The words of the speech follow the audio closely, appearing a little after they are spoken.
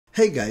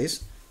Hey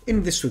guys,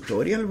 in this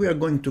tutorial we are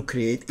going to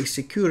create a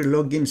secure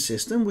login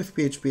system with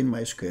PHP and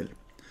MySQL.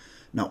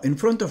 Now in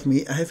front of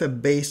me I have a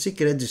basic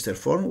register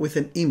form with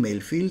an email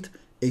field,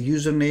 a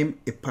username,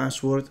 a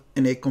password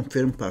and a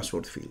confirm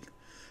password field.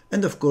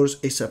 And of course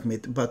a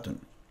submit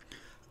button.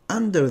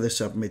 Under the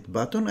submit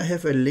button I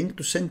have a link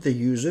to send the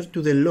user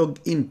to the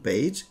login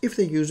page if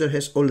the user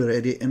has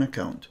already an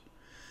account.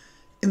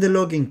 In the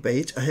login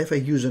page I have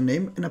a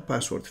username and a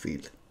password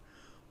field.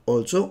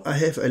 Also, I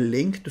have a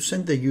link to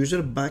send the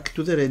user back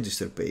to the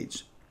register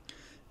page.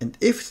 And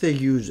if the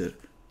user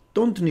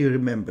don't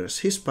remembers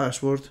his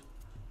password,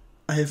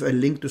 I have a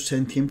link to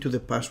send him to the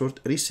password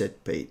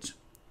reset page.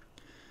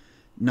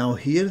 Now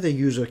here the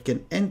user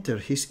can enter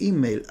his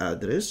email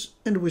address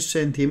and we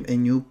send him a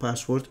new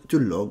password to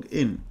log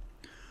in.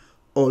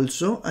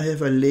 Also, I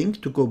have a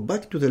link to go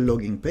back to the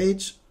login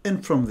page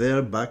and from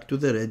there back to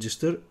the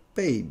register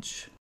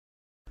page.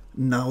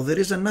 Now there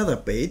is another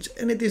page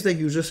and it is the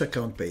user's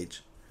account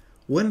page.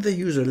 When the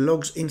user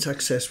logs in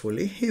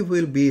successfully, he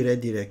will be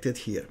redirected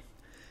here.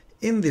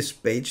 In this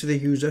page, the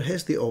user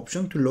has the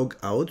option to log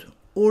out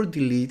or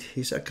delete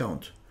his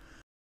account.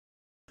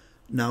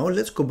 Now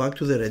let's go back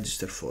to the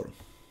register form.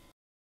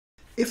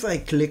 If I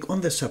click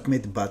on the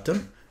submit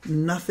button,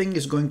 nothing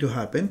is going to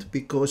happen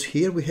because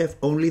here we have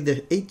only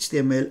the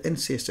HTML and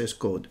CSS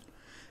code.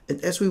 And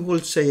as we will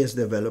say as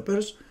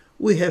developers,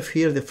 we have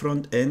here the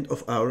front end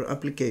of our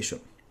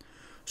application.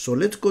 So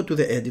let's go to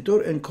the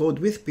editor and code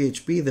with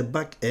PHP the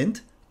back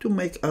end to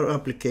make our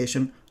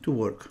application to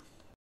work.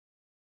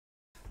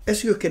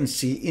 As you can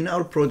see in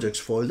our projects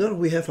folder,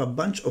 we have a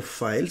bunch of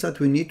files that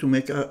we need to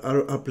make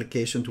our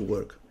application to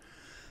work.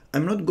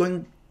 I'm not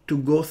going to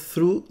go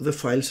through the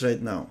files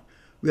right now.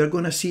 We are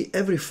going to see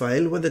every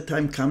file when the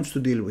time comes to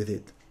deal with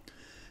it.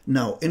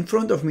 Now, in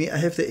front of me, I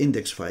have the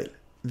index file.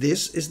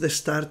 This is the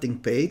starting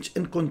page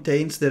and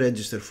contains the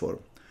register form.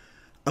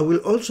 I will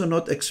also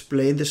not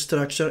explain the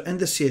structure and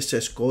the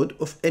CSS code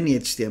of any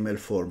HTML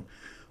form.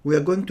 We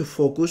are going to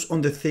focus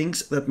on the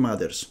things that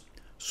matters.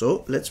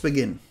 So let's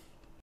begin.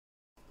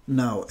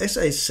 Now, as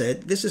I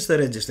said, this is the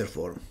register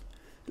form.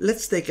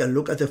 Let's take a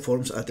look at the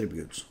form's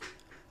attributes.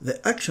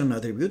 The action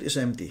attribute is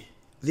empty.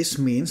 This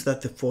means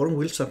that the form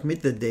will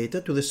submit the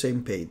data to the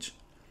same page.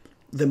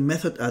 The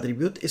method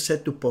attribute is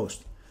set to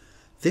post.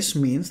 This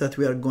means that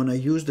we are going to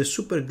use the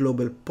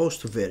superglobal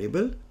post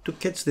variable to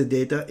catch the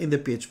data in the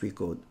PHP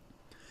code.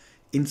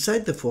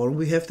 Inside the form,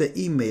 we have the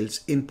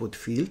email's input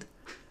field.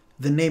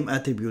 The name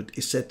attribute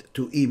is set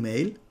to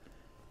email.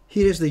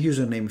 Here is the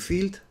username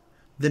field.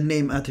 The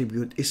name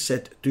attribute is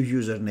set to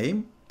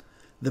username.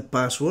 The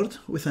password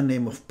with a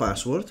name of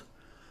password.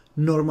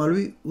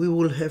 Normally, we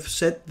will have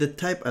set the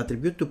type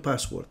attribute to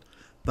password,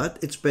 but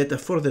it's better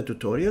for the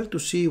tutorial to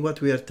see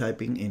what we are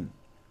typing in.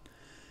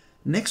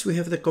 Next, we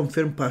have the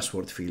confirm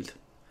password field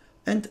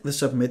and the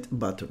submit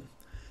button.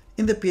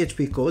 In the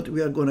PHP code,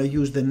 we are going to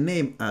use the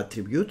name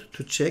attribute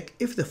to check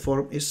if the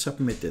form is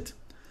submitted.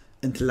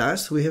 And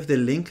last, we have the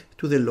link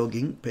to the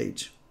login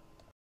page.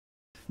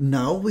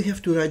 Now we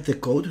have to write the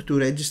code to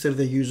register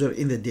the user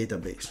in the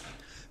database.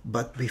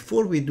 But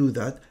before we do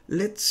that,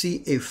 let's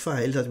see a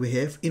file that we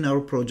have in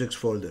our projects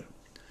folder.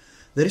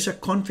 There is a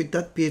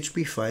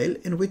config.php file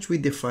in which we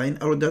define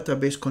our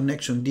database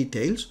connection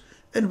details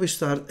and we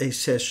start a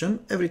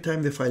session every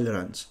time the file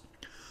runs.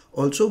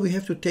 Also, we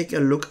have to take a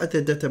look at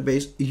the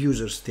database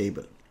users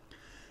table.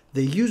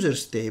 The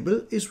users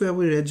table is where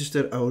we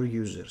register our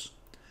users.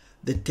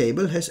 The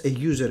table has a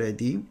user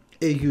ID,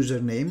 a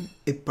username,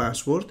 a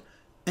password,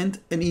 and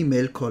an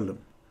email column.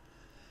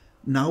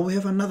 Now we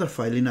have another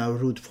file in our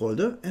root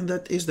folder, and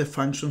that is the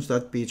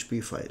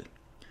functions.php file.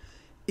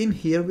 In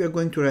here, we are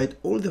going to write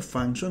all the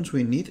functions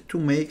we need to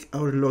make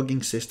our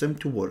logging system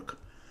to work.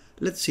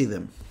 Let's see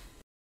them.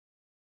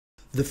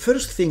 The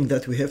first thing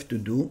that we have to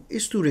do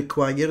is to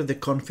require the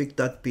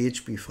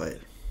config.php file,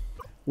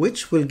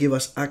 which will give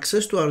us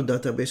access to our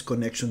database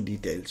connection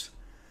details.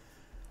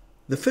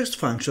 The first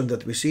function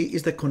that we see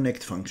is the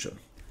connect function.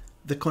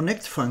 The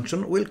connect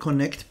function will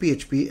connect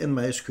PHP and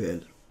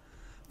MySQL.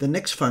 The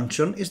next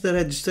function is the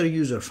register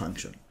user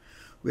function.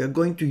 We are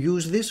going to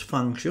use this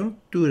function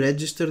to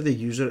register the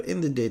user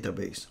in the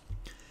database.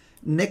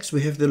 Next,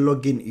 we have the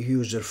login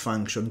user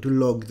function to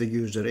log the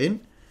user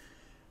in.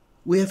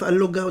 We have a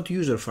logout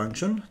user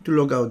function to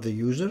log out the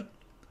user.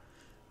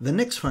 The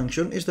next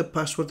function is the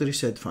password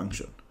reset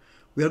function.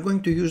 We are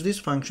going to use this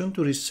function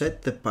to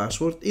reset the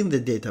password in the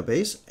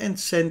database and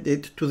send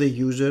it to the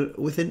user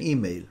with an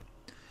email.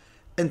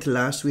 And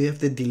last, we have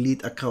the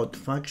delete account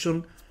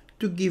function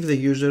to give the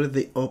user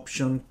the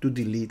option to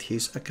delete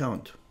his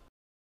account.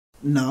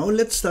 Now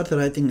let's start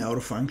writing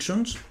our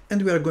functions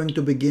and we are going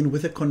to begin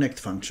with the connect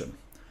function.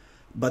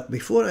 But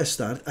before I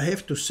start, I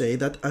have to say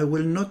that I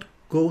will not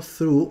go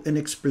through and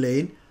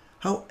explain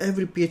how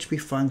every PHP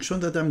function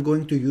that I'm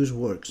going to use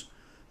works.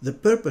 The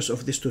purpose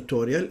of this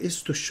tutorial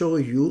is to show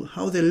you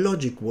how the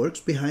logic works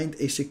behind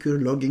a secure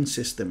logging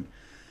system.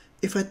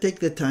 If I take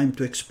the time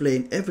to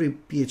explain every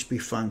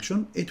PHP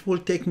function, it will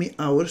take me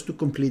hours to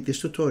complete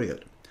this tutorial.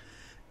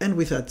 And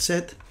with that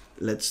said,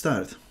 let's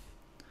start.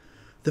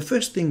 The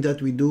first thing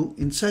that we do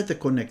inside the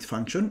connect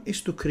function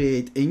is to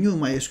create a new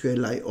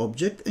MySQLi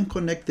object and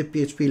connect the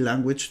PHP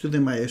language to the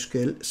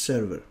MySQL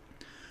server.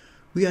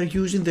 We are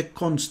using the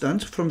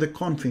constants from the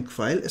config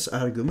file as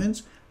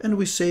arguments, and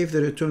we save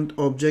the returned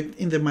object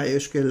in the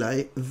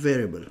MySQLi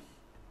variable.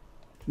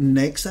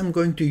 Next, I'm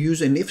going to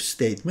use an if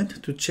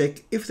statement to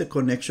check if the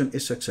connection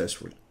is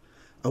successful.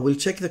 I will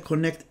check the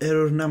connect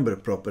error number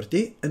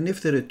property, and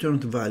if the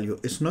returned value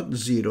is not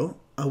 0,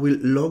 I will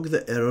log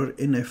the error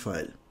in a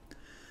file.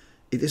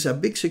 It is a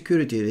big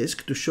security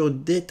risk to show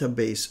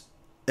database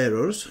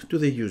errors to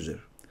the user.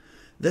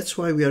 That's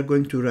why we are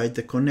going to write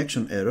the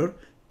connection error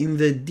in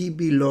the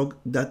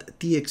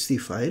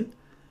dblog.txt file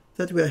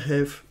that we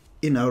have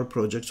in our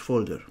projects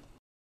folder.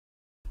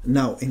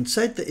 Now,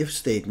 inside the if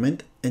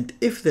statement, and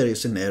if there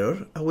is an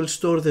error, I will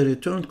store the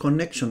returned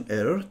connection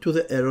error to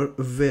the error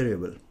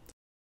variable.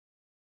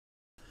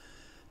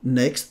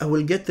 Next, I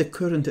will get the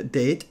current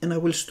date and I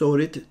will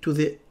store it to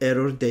the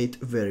error date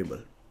variable.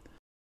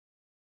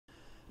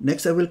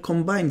 Next, I will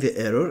combine the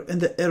error and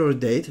the error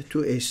date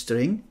to a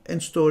string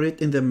and store it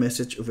in the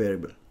message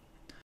variable.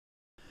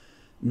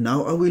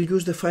 Now I will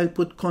use the file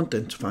put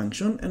content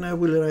function and I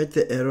will write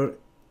the error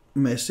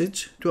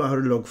message to our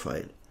log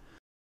file.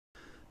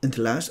 And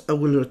last, I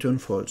will return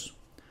false.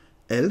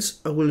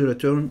 Else, I will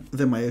return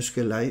the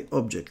MySQLi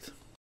object.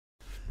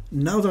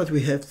 Now that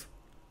we have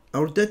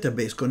our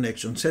database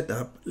connection set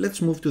up,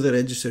 let's move to the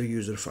register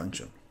user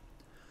function.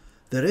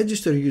 The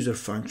register user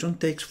function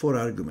takes 4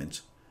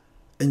 arguments,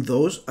 and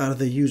those are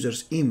the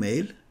user's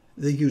email,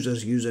 the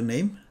user's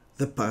username,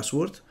 the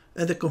password,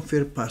 and the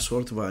confirm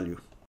password value.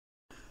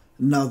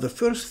 Now the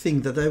first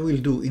thing that I will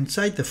do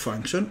inside the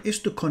function is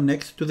to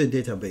connect to the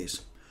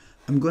database.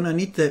 I'm gonna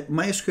need the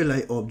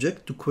MySQLi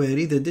object to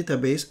query the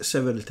database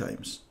several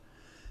times.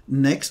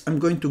 Next, I'm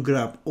going to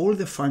grab all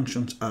the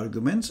function's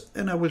arguments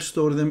and I will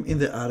store them in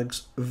the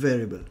args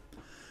variable.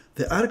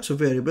 The args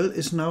variable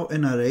is now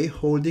an array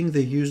holding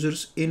the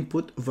user's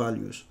input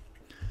values.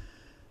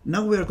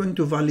 Now we are going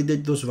to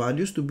validate those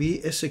values to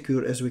be as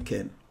secure as we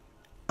can.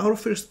 Our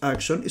first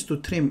action is to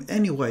trim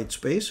any white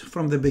space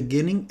from the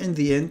beginning and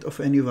the end of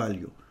any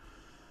value.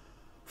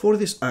 For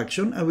this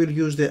action, I will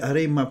use the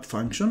ArrayMap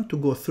function to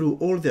go through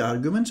all the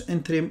arguments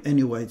and trim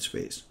any white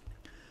space.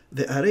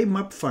 The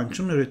ArrayMap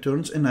function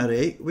returns an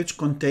array which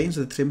contains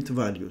the trimmed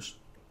values.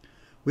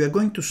 We are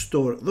going to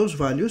store those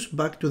values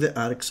back to the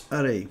args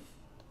array.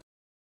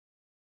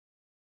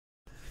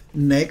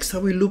 Next, I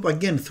will loop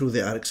again through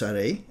the args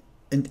array,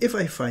 and if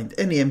I find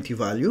any empty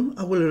value,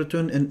 I will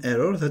return an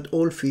error that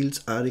all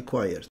fields are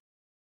required.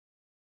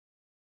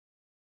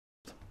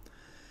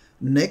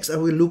 Next, I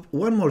will loop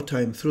one more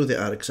time through the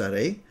args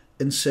array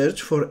and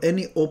search for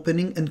any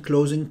opening and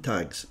closing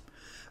tags.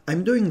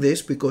 I'm doing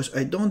this because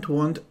I don't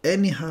want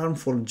any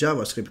harmful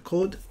JavaScript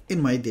code in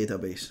my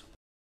database.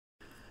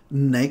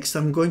 Next,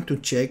 I'm going to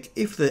check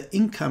if the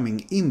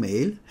incoming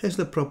email has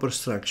the proper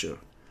structure.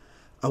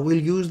 I will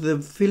use the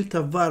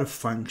filter var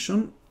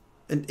function,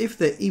 and if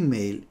the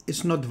email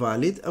is not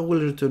valid, I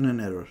will return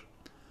an error.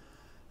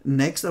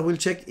 Next, I will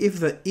check if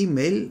the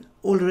email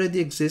already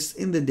exists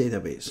in the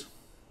database.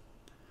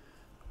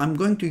 I'm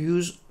going to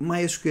use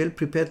MySQL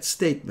prepared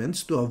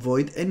statements to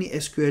avoid any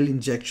SQL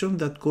injection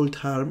that could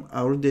harm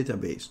our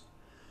database.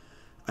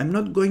 I'm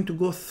not going to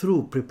go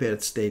through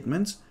prepared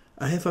statements.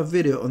 I have a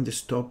video on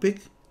this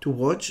topic to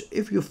watch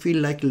if you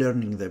feel like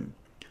learning them.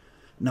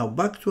 Now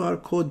back to our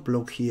code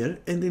block here,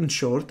 and in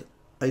short,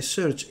 I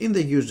search in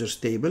the users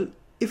table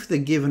if the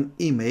given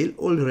email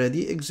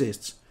already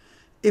exists.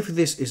 If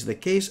this is the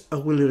case, I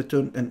will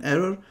return an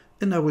error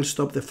and I will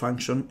stop the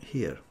function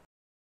here.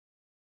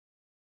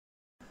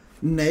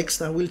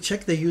 Next, I will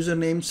check the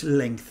username's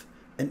length,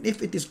 and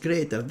if it is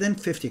greater than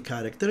 50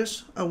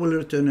 characters, I will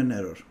return an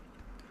error.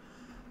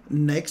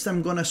 Next,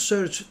 I'm gonna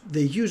search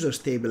the users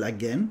table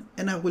again,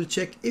 and I will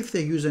check if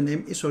the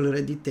username is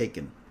already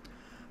taken.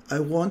 I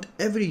want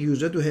every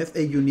user to have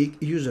a unique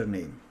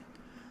username.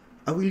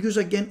 I will use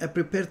again a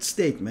prepared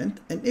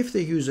statement, and if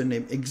the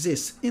username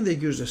exists in the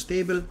users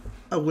table,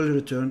 I will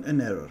return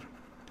an error.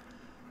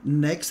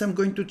 Next, I'm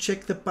going to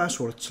check the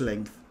password's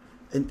length,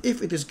 and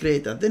if it is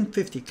greater than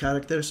 50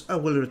 characters, I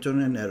will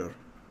return an error.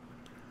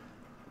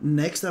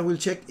 Next, I will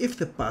check if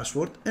the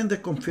password and the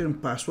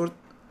confirmed password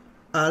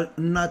are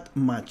not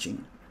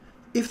matching.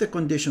 If the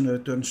condition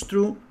returns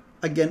true,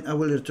 again I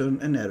will return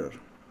an error.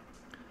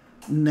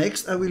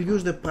 Next, I will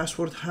use the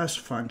password hash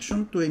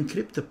function to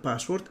encrypt the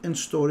password and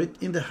store it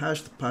in the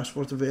hashed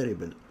password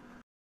variable.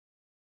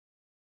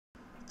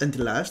 And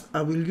last,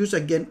 I will use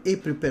again a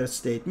prepared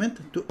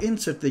statement to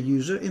insert the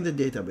user in the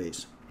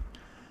database.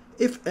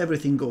 If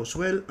everything goes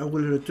well, I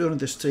will return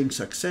the string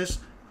success,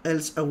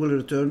 else I will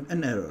return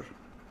an error.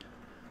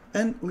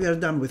 And we are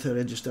done with the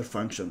register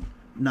function.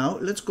 Now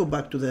let's go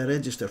back to the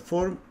register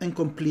form and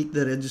complete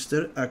the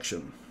register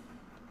action.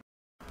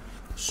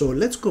 So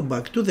let's go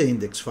back to the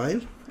index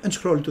file and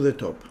scroll to the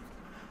top.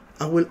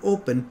 I will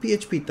open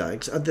PHP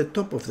tags at the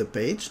top of the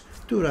page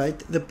to write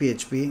the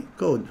PHP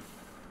code.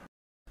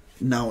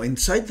 Now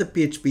inside the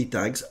PHP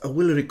tags, I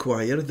will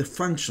require the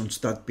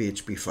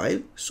functions.php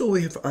file so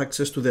we have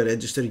access to the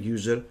register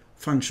user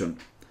function.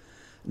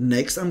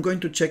 Next, I'm going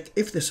to check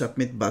if the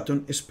submit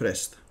button is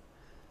pressed.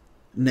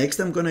 Next,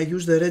 I'm going to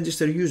use the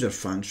register user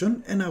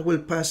function and I will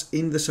pass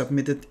in the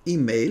submitted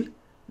email,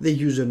 the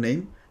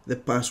username, the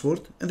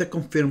password and the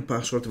confirm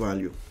password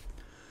value.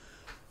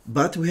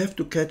 But we have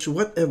to catch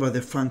whatever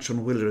the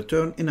function will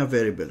return in a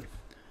variable.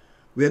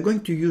 We are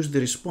going to use the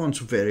response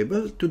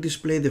variable to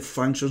display the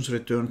function's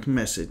returned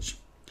message.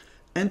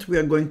 And we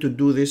are going to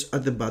do this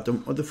at the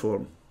bottom of the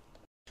form.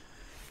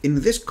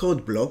 In this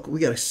code block,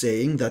 we are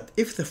saying that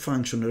if the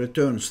function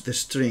returns the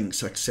string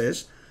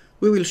success,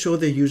 we will show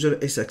the user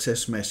a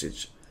success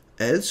message.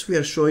 Else, we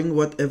are showing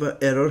whatever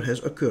error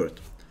has occurred.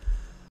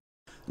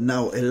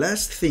 Now, a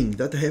last thing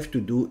that I have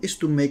to do is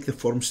to make the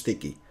form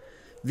sticky.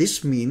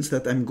 This means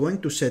that I'm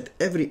going to set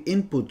every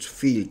input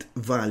field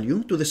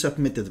value to the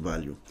submitted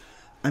value.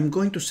 I'm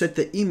going to set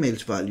the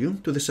email's value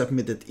to the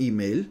submitted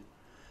email.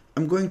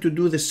 I'm going to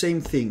do the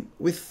same thing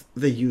with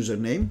the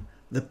username,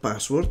 the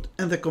password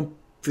and the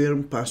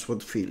confirm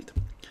password field.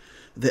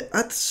 The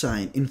 @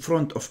 sign in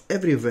front of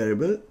every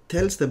variable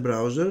tells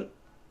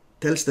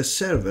the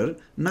server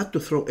not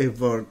to throw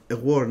a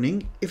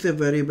warning if the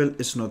variable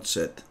is not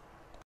set.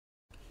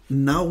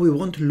 Now we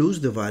won't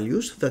lose the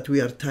values that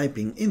we are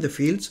typing in the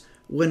fields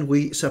when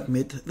we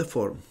submit the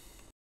form.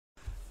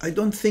 I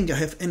don't think I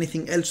have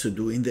anything else to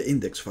do in the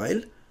index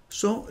file,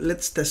 so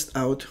let's test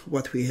out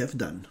what we have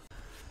done.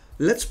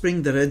 Let's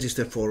bring the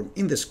register form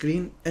in the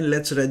screen and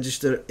let's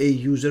register a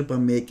user by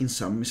making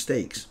some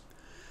mistakes.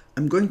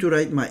 I'm going to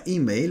write my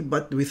email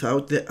but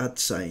without the @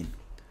 sign.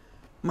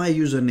 My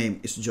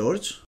username is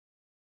George.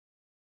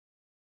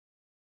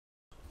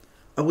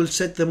 I will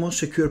set the most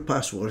secure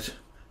password.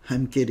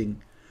 I'm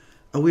kidding.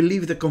 I will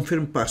leave the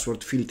confirm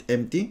password field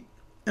empty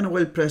and I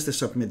will press the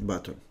submit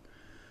button.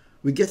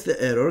 We get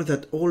the error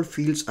that all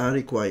fields are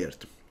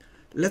required.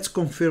 Let's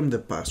confirm the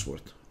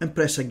password and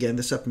press again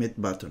the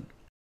submit button.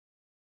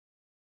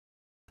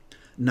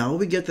 Now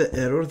we get the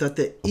error that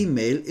the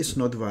email is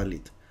not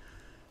valid.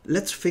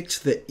 Let's fix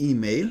the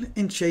email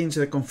and change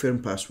the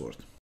confirm password.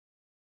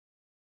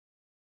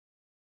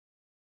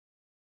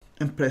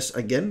 And press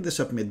again the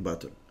submit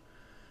button.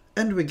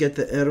 And we get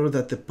the error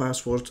that the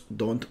passwords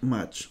don't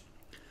match.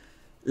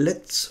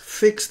 Let's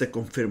fix the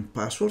confirm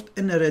password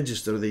and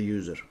register the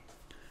user.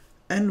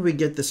 And we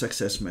get the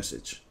success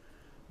message.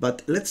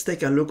 But let's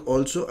take a look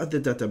also at the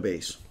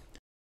database.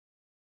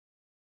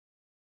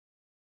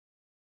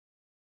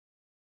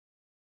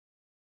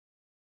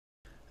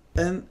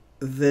 And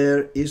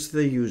there is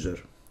the user,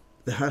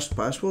 the hashed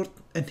password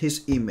and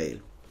his email.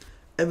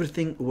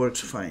 Everything works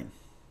fine.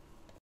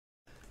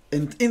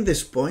 And in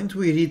this point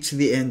we reach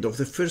the end of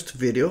the first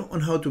video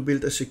on how to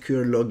build a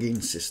secure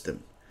login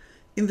system.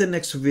 In the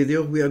next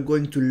video we are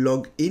going to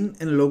log in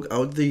and log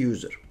out the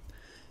user.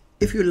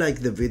 If you like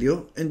the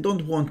video and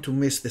don't want to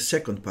miss the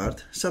second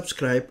part,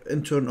 subscribe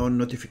and turn on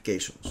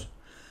notifications.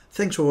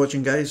 Thanks for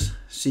watching guys,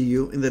 see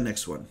you in the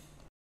next one.